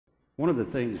One of the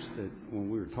things that, when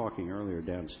we were talking earlier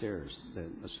downstairs,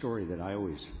 a story that I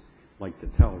always like to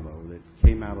tell, though, that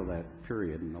came out of that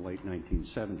period in the late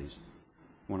 1970s,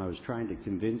 when I was trying to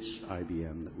convince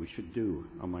IBM that we should do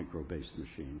a micro-based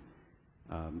machine.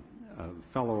 A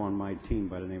fellow on my team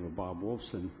by the name of Bob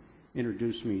Wolfson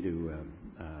introduced me to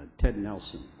Ted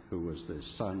Nelson, who was the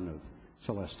son of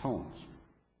Celeste Holmes.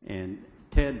 And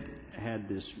Ted had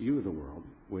this view of the world,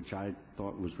 which I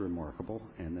thought was remarkable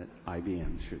and that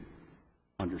IBM should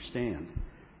understand.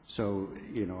 So,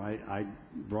 you know, I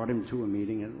brought him to a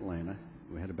meeting in Atlanta.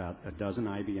 We had about a dozen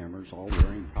IBMers all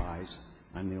wearing ties.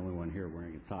 I'm the only one here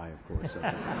wearing a tie, of course.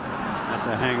 That's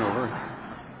a hangover.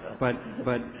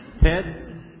 But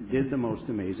Ted did the most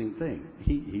amazing thing.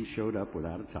 He showed up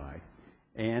without a tie,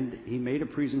 and he made a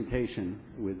presentation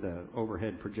with an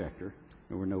overhead projector.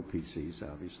 There were no PCs,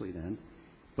 obviously, then.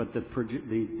 But the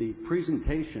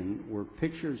presentation were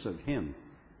pictures of him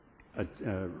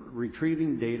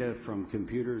retrieving data from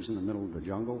computers in the middle of the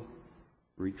jungle,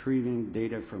 retrieving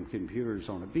data from computers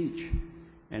on a beach.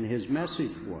 And his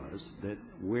message was that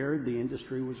where the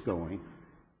industry was going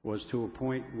was to a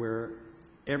point where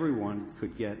everyone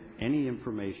could get any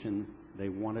information they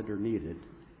wanted or needed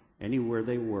anywhere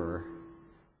they were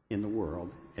in the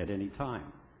world at any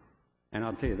time. And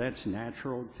I'll tell you, that's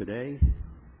natural today,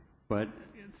 but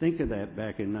think of that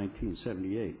back in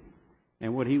 1978.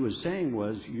 And what he was saying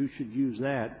was you should use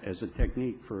that as a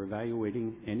technique for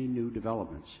evaluating any new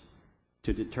developments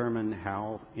to determine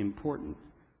how important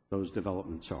those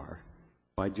developments are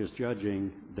by just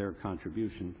judging their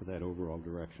contribution to that overall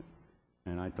direction.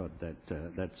 And I thought that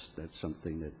that's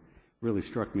something that really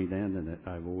struck me then and that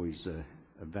I've always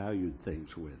valued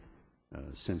things with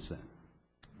since then.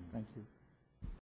 Thank you.